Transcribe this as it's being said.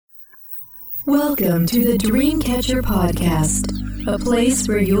Welcome to the Dreamcatcher Podcast, a place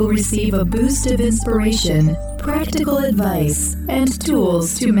where you'll receive a boost of inspiration, practical advice, and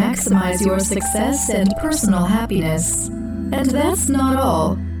tools to maximize your success and personal happiness. And that's not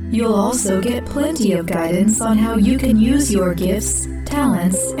all. You'll also get plenty of guidance on how you can use your gifts,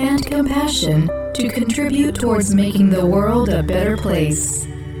 talents, and compassion to contribute towards making the world a better place.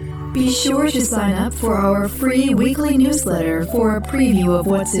 Be sure to sign up for our free weekly newsletter for a preview of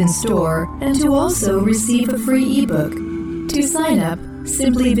what's in store and to also receive a free ebook. To sign up,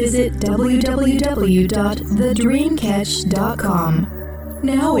 simply visit www.thedreamcatch.com.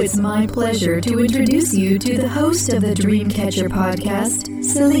 Now it's my pleasure to introduce you to the host of the Dreamcatcher podcast,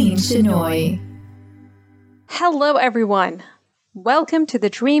 Celine Chenoy. Hello, everyone. Welcome to the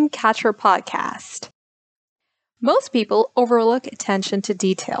Dreamcatcher podcast. Most people overlook attention to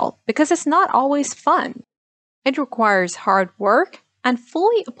detail because it's not always fun. It requires hard work and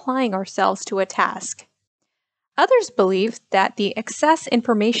fully applying ourselves to a task. Others believe that the excess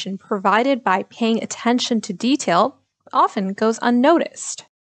information provided by paying attention to detail often goes unnoticed.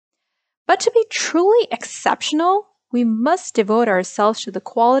 But to be truly exceptional, we must devote ourselves to the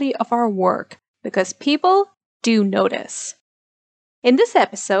quality of our work because people do notice. In this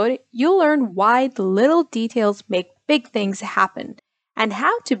episode, you'll learn why the little details make big things happen and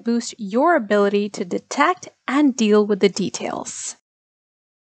how to boost your ability to detect and deal with the details.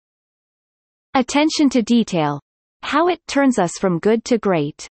 Attention to detail. How it turns us from good to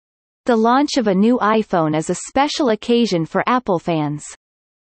great. The launch of a new iPhone is a special occasion for Apple fans.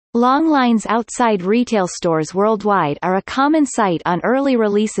 Long lines outside retail stores worldwide are a common sight on early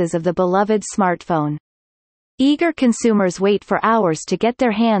releases of the beloved smartphone. Eager consumers wait for hours to get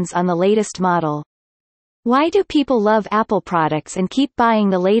their hands on the latest model. Why do people love Apple products and keep buying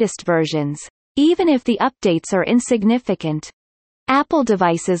the latest versions, even if the updates are insignificant? Apple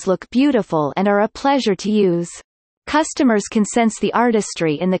devices look beautiful and are a pleasure to use. Customers can sense the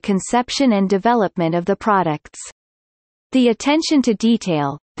artistry in the conception and development of the products. The attention to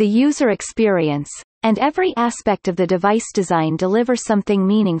detail, the user experience, and every aspect of the device design deliver something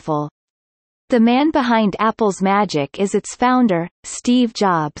meaningful. The man behind Apple's magic is its founder, Steve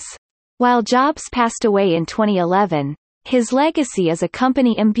Jobs. While Jobs passed away in 2011, his legacy is a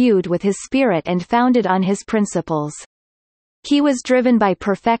company imbued with his spirit and founded on his principles. He was driven by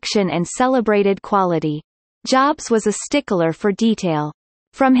perfection and celebrated quality. Jobs was a stickler for detail.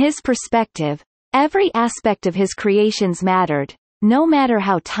 From his perspective, every aspect of his creations mattered, no matter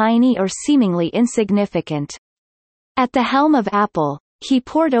how tiny or seemingly insignificant. At the helm of Apple, he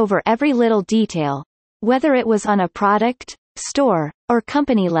pored over every little detail, whether it was on a product, store, or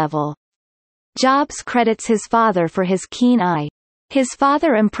company level. Jobs credits his father for his keen eye. His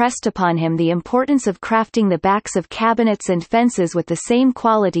father impressed upon him the importance of crafting the backs of cabinets and fences with the same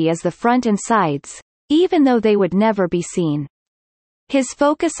quality as the front and sides, even though they would never be seen. His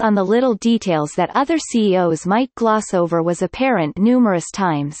focus on the little details that other CEOs might gloss over was apparent numerous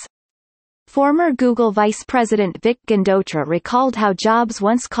times. Former Google Vice President Vic Gundotra recalled how Jobs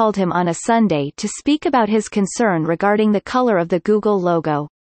once called him on a Sunday to speak about his concern regarding the color of the Google logo.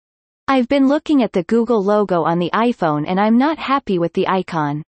 "I've been looking at the Google logo on the iPhone and I'm not happy with the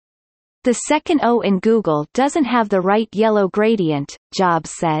icon. The second O in Google doesn't have the right yellow gradient,"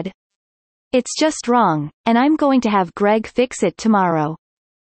 Jobs said. "It's just wrong, and I'm going to have Greg fix it tomorrow.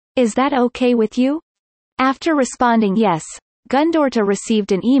 Is that okay with you?" After responding yes, Gundotra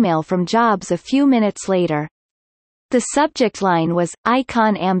received an email from Jobs a few minutes later. The subject line was,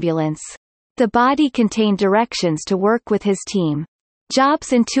 "Icon Ambulance." The body contained directions to work with his team.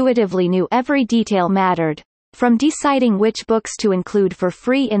 Jobs intuitively knew every detail mattered, from deciding which books to include for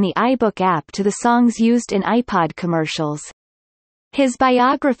free in the iBook app to the songs used in iPod commercials. His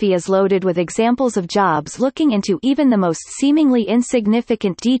biography is loaded with examples of Jobs looking into even the most seemingly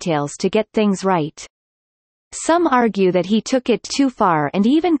insignificant details to get things right. Some argue that he took it too far and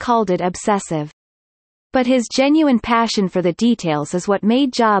even called it obsessive. But his genuine passion for the details is what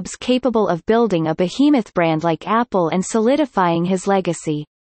made Jobs capable of building a behemoth brand like Apple and solidifying his legacy.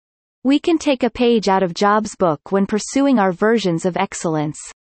 We can take a page out of Jobs' book when pursuing our versions of excellence.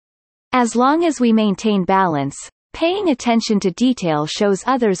 As long as we maintain balance, paying attention to detail shows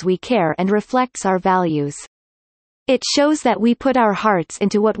others we care and reflects our values. It shows that we put our hearts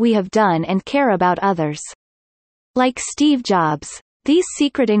into what we have done and care about others. Like Steve Jobs, these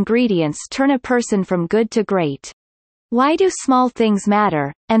secret ingredients turn a person from good to great. Why do small things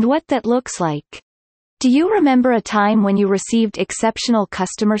matter, and what that looks like? Do you remember a time when you received exceptional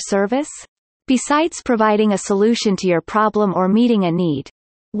customer service? Besides providing a solution to your problem or meeting a need,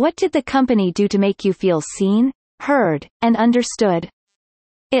 what did the company do to make you feel seen, heard, and understood?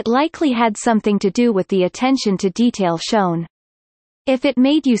 It likely had something to do with the attention to detail shown. If it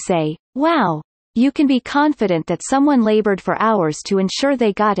made you say, "Wow," you can be confident that someone labored for hours to ensure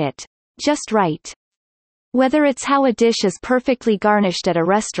they got it just right. Whether it's how a dish is perfectly garnished at a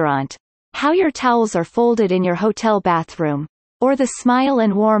restaurant, how your towels are folded in your hotel bathroom, or the smile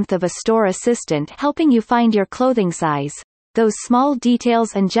and warmth of a store assistant helping you find your clothing size, those small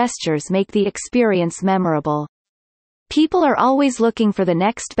details and gestures make the experience memorable. People are always looking for the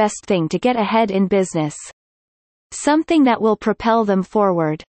next best thing to get ahead in business. Something that will propel them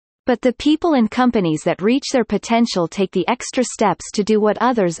forward. But the people and companies that reach their potential take the extra steps to do what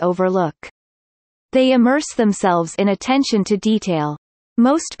others overlook. They immerse themselves in attention to detail.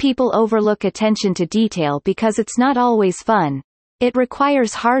 Most people overlook attention to detail because it's not always fun. It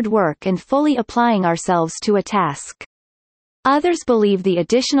requires hard work and fully applying ourselves to a task. Others believe the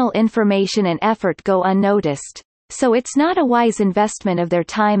additional information and effort go unnoticed, so it's not a wise investment of their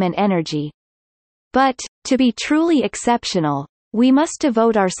time and energy. But, to be truly exceptional, we must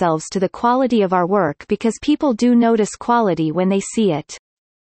devote ourselves to the quality of our work because people do notice quality when they see it.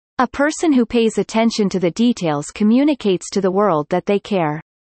 A person who pays attention to the details communicates to the world that they care.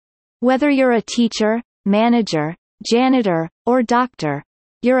 Whether you're a teacher, manager, janitor, or doctor,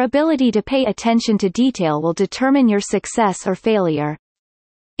 your ability to pay attention to detail will determine your success or failure.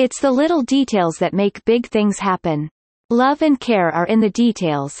 It's the little details that make big things happen. Love and care are in the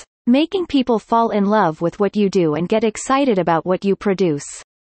details, making people fall in love with what you do and get excited about what you produce.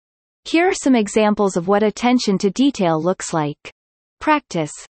 Here are some examples of what attention to detail looks like.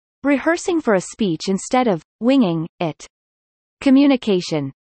 Practice. Rehearsing for a speech instead of winging it.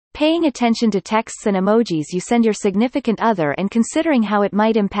 Communication. Paying attention to texts and emojis you send your significant other and considering how it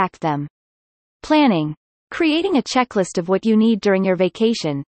might impact them. Planning. Creating a checklist of what you need during your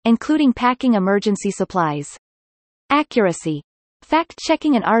vacation, including packing emergency supplies. Accuracy.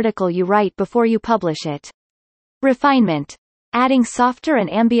 Fact-checking an article you write before you publish it. Refinement. Adding softer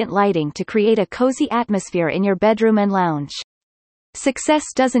and ambient lighting to create a cozy atmosphere in your bedroom and lounge. Success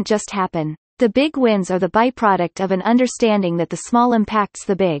doesn't just happen. The big wins are the byproduct of an understanding that the small impacts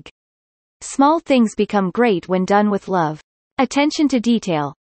the big. Small things become great when done with love. Attention to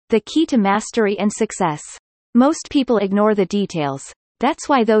detail. The key to mastery and success. Most people ignore the details. That's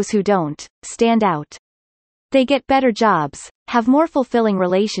why those who don't stand out. They get better jobs, have more fulfilling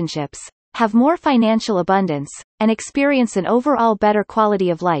relationships, have more financial abundance, and experience an overall better quality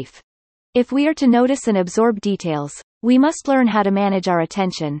of life. If we are to notice and absorb details, we must learn how to manage our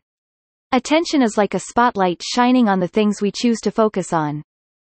attention. Attention is like a spotlight shining on the things we choose to focus on.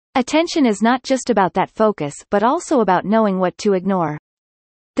 Attention is not just about that focus but also about knowing what to ignore.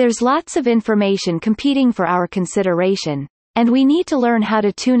 There's lots of information competing for our consideration, and we need to learn how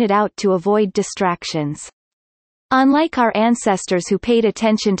to tune it out to avoid distractions. Unlike our ancestors who paid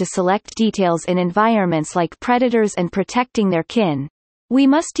attention to select details in environments like predators and protecting their kin, we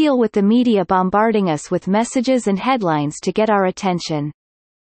must deal with the media bombarding us with messages and headlines to get our attention.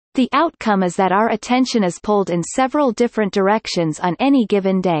 The outcome is that our attention is pulled in several different directions on any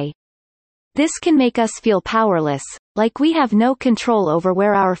given day. This can make us feel powerless, like we have no control over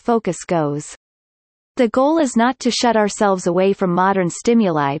where our focus goes. The goal is not to shut ourselves away from modern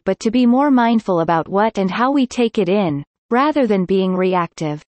stimuli but to be more mindful about what and how we take it in, rather than being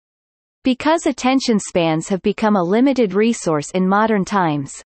reactive. Because attention spans have become a limited resource in modern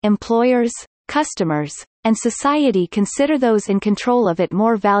times, employers, customers, and society consider those in control of it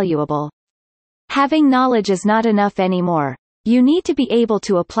more valuable. Having knowledge is not enough anymore. You need to be able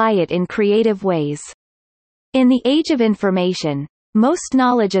to apply it in creative ways. In the age of information, most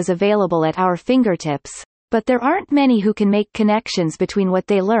knowledge is available at our fingertips, but there aren't many who can make connections between what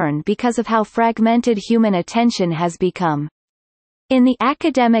they learn because of how fragmented human attention has become. In the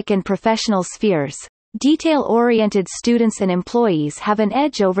academic and professional spheres, detail-oriented students and employees have an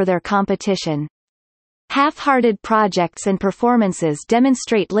edge over their competition. Half-hearted projects and performances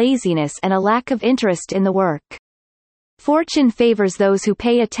demonstrate laziness and a lack of interest in the work. Fortune favors those who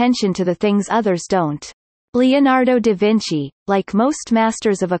pay attention to the things others don't. Leonardo da Vinci, like most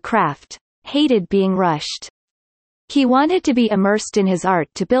masters of a craft, hated being rushed. He wanted to be immersed in his art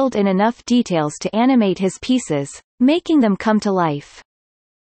to build in enough details to animate his pieces, making them come to life.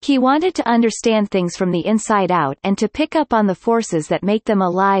 He wanted to understand things from the inside out and to pick up on the forces that make them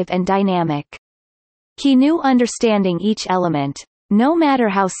alive and dynamic. He knew understanding each element, no matter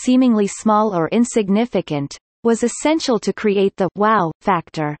how seemingly small or insignificant, was essential to create the wow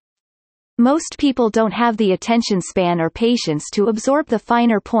factor. Most people don't have the attention span or patience to absorb the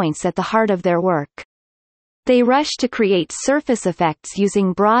finer points at the heart of their work. They rush to create surface effects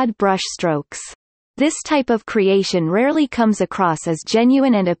using broad brush strokes. This type of creation rarely comes across as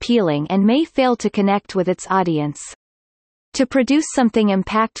genuine and appealing and may fail to connect with its audience. To produce something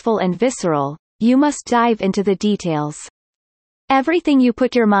impactful and visceral, you must dive into the details. Everything you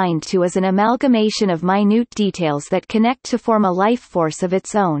put your mind to is an amalgamation of minute details that connect to form a life force of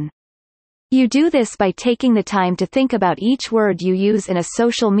its own. You do this by taking the time to think about each word you use in a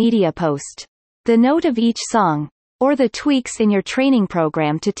social media post, the note of each song, or the tweaks in your training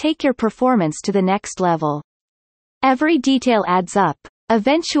program to take your performance to the next level. Every detail adds up,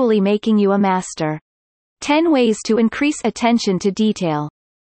 eventually making you a master. 10 ways to increase attention to detail.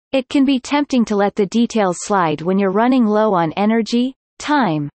 It can be tempting to let the details slide when you're running low on energy,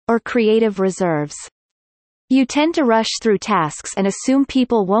 time, or creative reserves. You tend to rush through tasks and assume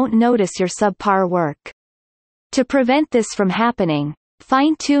people won't notice your subpar work. To prevent this from happening,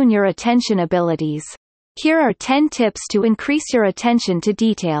 fine-tune your attention abilities. Here are 10 tips to increase your attention to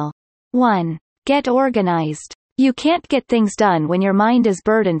detail. 1. Get organized. You can't get things done when your mind is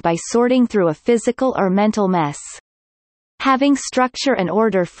burdened by sorting through a physical or mental mess. Having structure and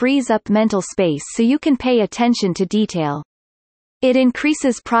order frees up mental space so you can pay attention to detail. It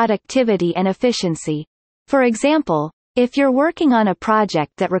increases productivity and efficiency. For example, if you're working on a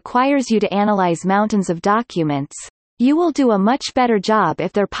project that requires you to analyze mountains of documents, you will do a much better job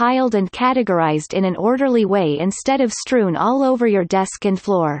if they're piled and categorized in an orderly way instead of strewn all over your desk and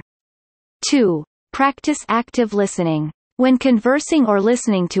floor. 2. Practice active listening. When conversing or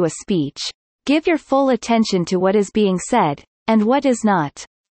listening to a speech, give your full attention to what is being said, and what is not.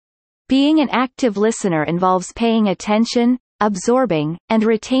 Being an active listener involves paying attention, absorbing, and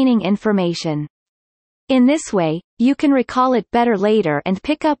retaining information. In this way, you can recall it better later and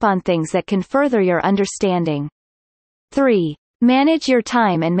pick up on things that can further your understanding. 3. Manage your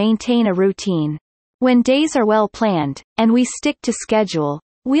time and maintain a routine. When days are well planned, and we stick to schedule,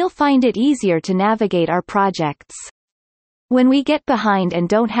 we'll find it easier to navigate our projects. When we get behind and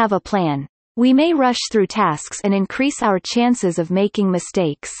don't have a plan, we may rush through tasks and increase our chances of making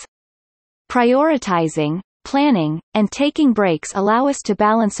mistakes. Prioritizing, planning, and taking breaks allow us to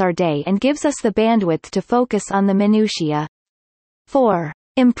balance our day and gives us the bandwidth to focus on the minutiae. 4.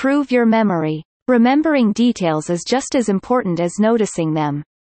 Improve your memory. Remembering details is just as important as noticing them.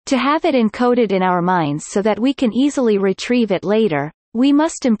 To have it encoded in our minds so that we can easily retrieve it later, we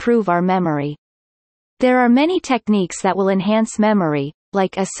must improve our memory. There are many techniques that will enhance memory,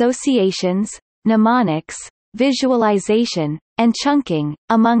 like associations, mnemonics, visualization, and chunking,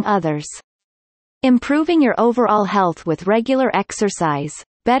 among others. Improving your overall health with regular exercise,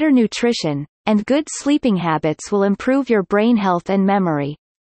 better nutrition, and good sleeping habits will improve your brain health and memory.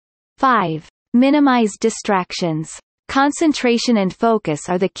 5. Minimize distractions. Concentration and focus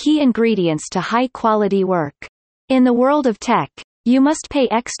are the key ingredients to high-quality work. In the world of tech, you must pay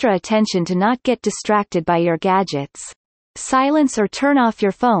extra attention to not get distracted by your gadgets. Silence or turn off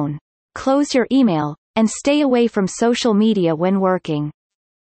your phone, close your email, and stay away from social media when working.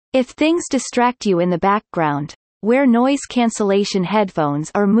 If things distract you in the background, wear noise cancellation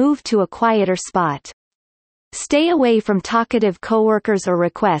headphones or move to a quieter spot. Stay away from talkative coworkers or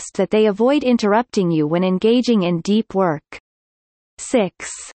request that they avoid interrupting you when engaging in deep work. 6.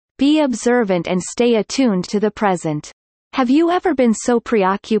 Be observant and stay attuned to the present. Have you ever been so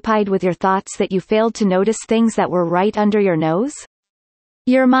preoccupied with your thoughts that you failed to notice things that were right under your nose?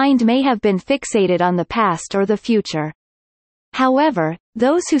 Your mind may have been fixated on the past or the future. However,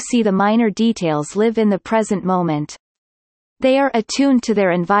 those who see the minor details live in the present moment. They are attuned to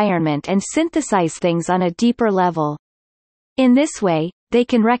their environment and synthesize things on a deeper level. In this way, they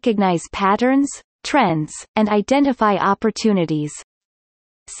can recognize patterns, trends, and identify opportunities.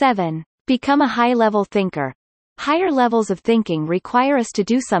 7. Become a high-level thinker. Higher levels of thinking require us to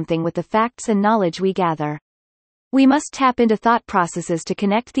do something with the facts and knowledge we gather. We must tap into thought processes to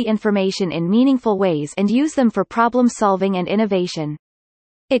connect the information in meaningful ways and use them for problem-solving and innovation.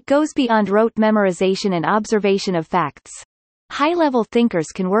 It goes beyond rote memorization and observation of facts. High-level thinkers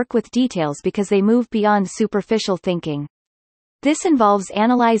can work with details because they move beyond superficial thinking. This involves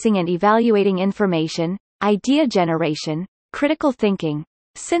analyzing and evaluating information, idea generation, critical thinking,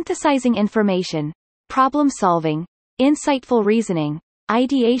 synthesizing information, problem-solving, insightful reasoning,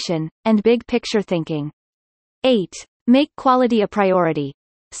 ideation, and big-picture thinking. 8. Make quality a priority.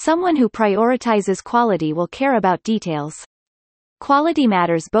 Someone who prioritizes quality will care about details. Quality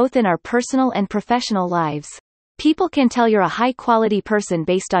matters both in our personal and professional lives. People can tell you're a high-quality person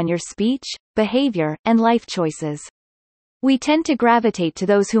based on your speech, behavior, and life choices. We tend to gravitate to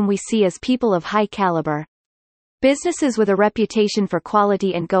those whom we see as people of high caliber. Businesses with a reputation for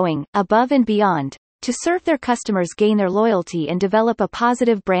quality and going above and beyond to serve their customers gain their loyalty and develop a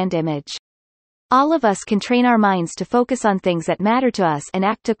positive brand image. All of us can train our minds to focus on things that matter to us and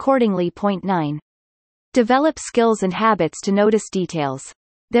act accordingly. Point 9. Develop skills and habits to notice details.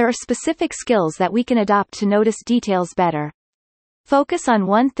 There are specific skills that we can adopt to notice details better. Focus on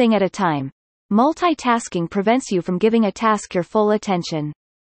one thing at a time. Multitasking prevents you from giving a task your full attention.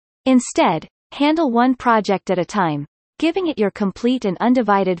 Instead, handle one project at a time, giving it your complete and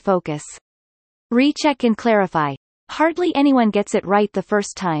undivided focus. Recheck and clarify. Hardly anyone gets it right the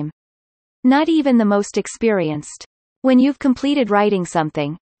first time. Not even the most experienced. When you've completed writing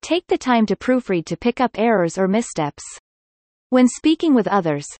something, take the time to proofread to pick up errors or missteps. When speaking with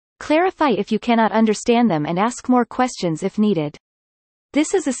others, clarify if you cannot understand them and ask more questions if needed.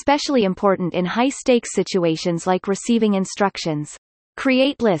 This is especially important in high-stakes situations like receiving instructions.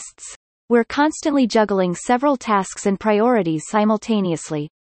 Create lists. We're constantly juggling several tasks and priorities simultaneously.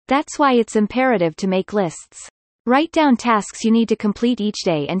 That's why it's imperative to make lists. Write down tasks you need to complete each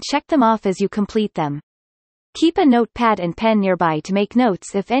day and check them off as you complete them. Keep a notepad and pen nearby to make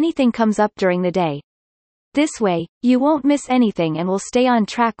notes if anything comes up during the day. This way, you won't miss anything and will stay on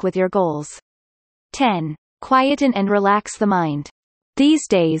track with your goals. 10. Quieten and relax the mind. These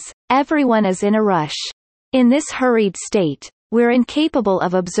days, everyone is in a rush. In this hurried state, we're incapable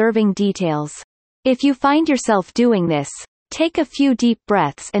of observing details. If you find yourself doing this, take a few deep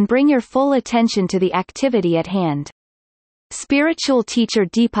breaths and bring your full attention to the activity at hand. Spiritual teacher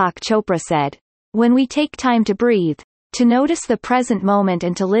Deepak Chopra said, "When we take time to breathe, to notice the present moment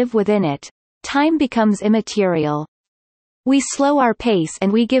and to live within it, time becomes immaterial. We slow our pace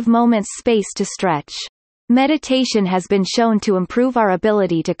and we give moments space to stretch." Meditation has been shown to improve our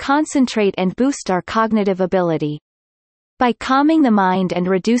ability to concentrate and boost our cognitive ability. By calming the mind and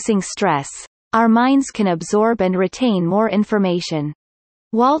reducing stress, our minds can absorb and retain more information.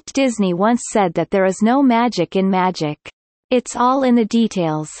 Walt Disney once said that there is no magic in magic. It's all in the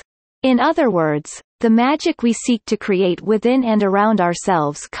details. In other words, the magic we seek to create within and around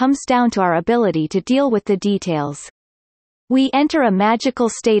ourselves comes down to our ability to deal with the details. We enter a magical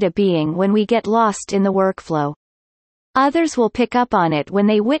state of being when we get lost in the workflow. Others will pick up on it when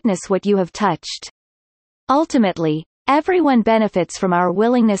they witness what you have touched. Ultimately, everyone benefits from our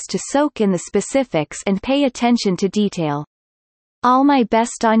willingness to soak in the specifics and pay attention to detail. All my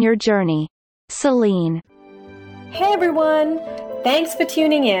best on your journey. Celine. Hey everyone! Thanks for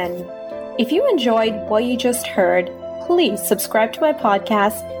tuning in. If you enjoyed what you just heard, please subscribe to my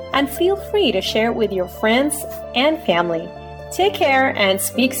podcast and feel free to share it with your friends and family. Take care and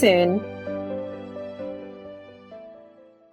speak soon.